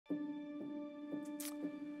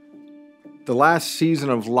The last season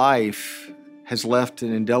of life has left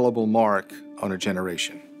an indelible mark on a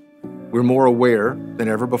generation. We're more aware than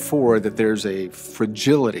ever before that there's a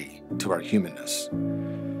fragility to our humanness.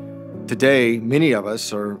 Today, many of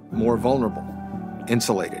us are more vulnerable,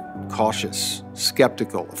 insulated, cautious,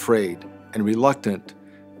 skeptical, afraid, and reluctant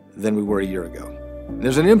than we were a year ago.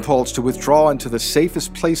 There's an impulse to withdraw into the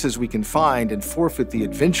safest places we can find and forfeit the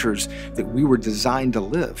adventures that we were designed to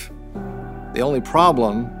live. The only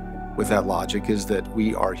problem with that logic is that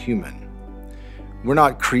we are human. We're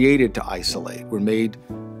not created to isolate. We're made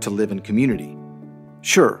to live in community.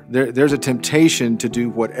 Sure, there's a temptation to do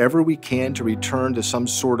whatever we can to return to some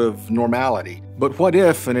sort of normality. But what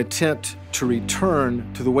if an attempt to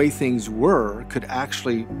return to the way things were could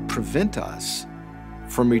actually prevent us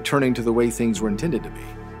from returning to the way things were intended to be?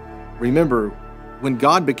 Remember, when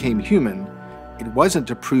God became human, it wasn't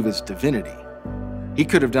to prove his divinity. He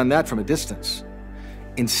could have done that from a distance.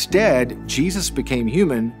 Instead, Jesus became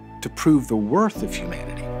human to prove the worth of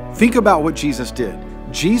humanity. Think about what Jesus did.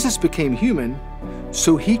 Jesus became human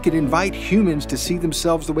so he could invite humans to see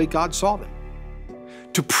themselves the way God saw them,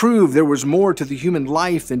 to prove there was more to the human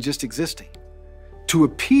life than just existing, to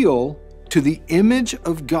appeal to the image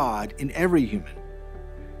of God in every human.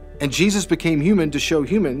 And Jesus became human to show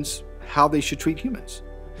humans how they should treat humans.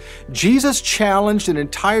 Jesus challenged an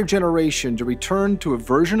entire generation to return to a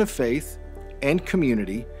version of faith and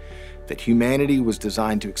community that humanity was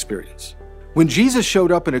designed to experience. When Jesus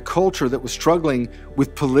showed up in a culture that was struggling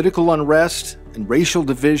with political unrest and racial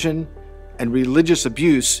division and religious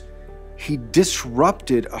abuse, he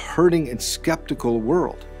disrupted a hurting and skeptical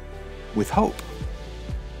world with hope.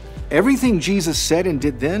 Everything Jesus said and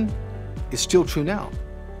did then is still true now.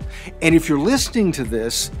 And if you're listening to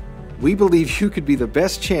this, we believe you could be the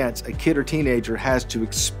best chance a kid or teenager has to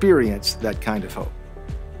experience that kind of hope.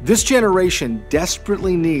 This generation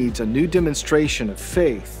desperately needs a new demonstration of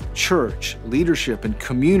faith, church, leadership, and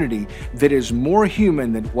community that is more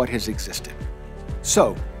human than what has existed.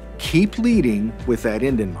 So, keep leading with that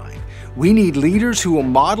end in mind. We need leaders who will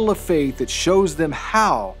model a faith that shows them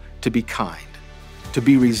how to be kind, to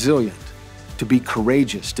be resilient, to be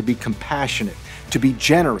courageous, to be compassionate, to be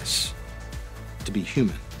generous, to be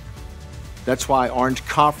human. That's why Orange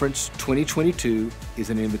Conference 2022 is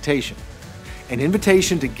an invitation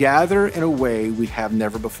to gather in a way we have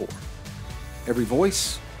never before. Every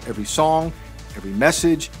voice, every song, every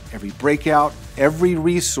message, every breakout, every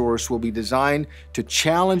resource will be designed to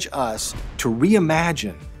challenge us to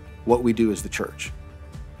reimagine what we do as the church.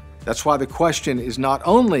 That's why the question is not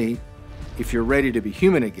only if you're ready to be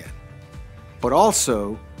human again, but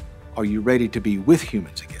also, are you ready to be with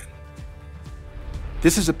humans again?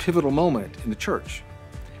 This is a pivotal moment in the church.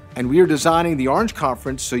 And we are designing the Orange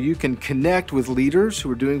Conference so you can connect with leaders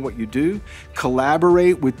who are doing what you do,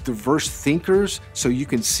 collaborate with diverse thinkers so you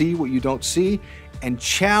can see what you don't see, and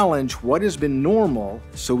challenge what has been normal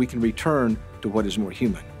so we can return to what is more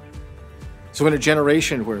human. So in a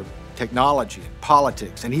generation where technology,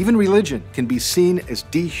 politics, and even religion can be seen as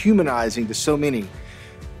dehumanizing to so many,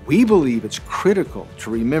 we believe it's critical to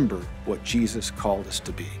remember what Jesus called us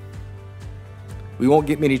to be. We won't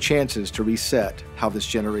get many chances to reset how this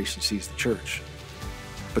generation sees the church.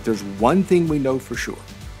 But there's one thing we know for sure.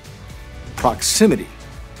 Proximity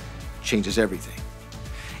changes everything.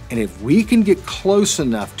 And if we can get close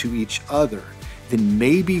enough to each other, then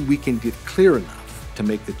maybe we can get clear enough to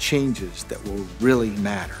make the changes that will really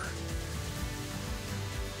matter.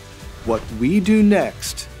 What we do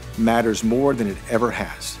next matters more than it ever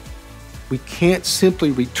has. We can't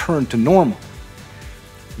simply return to normal.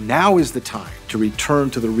 Now is the time to return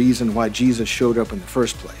to the reason why Jesus showed up in the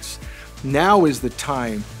first place. Now is the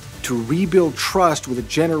time to rebuild trust with a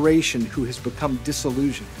generation who has become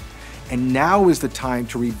disillusioned. And now is the time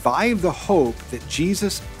to revive the hope that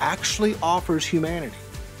Jesus actually offers humanity.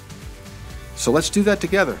 So let's do that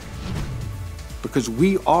together, because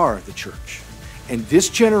we are the church. And this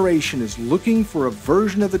generation is looking for a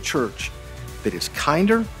version of the church that is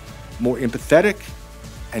kinder, more empathetic,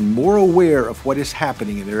 and more aware of what is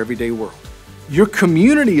happening in their everyday world. Your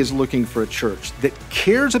community is looking for a church that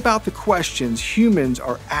cares about the questions humans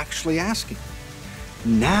are actually asking.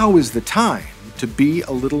 Now is the time to be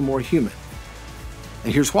a little more human.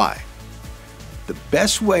 And here's why. The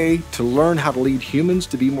best way to learn how to lead humans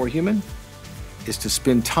to be more human is to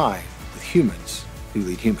spend time with humans who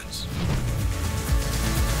lead humans.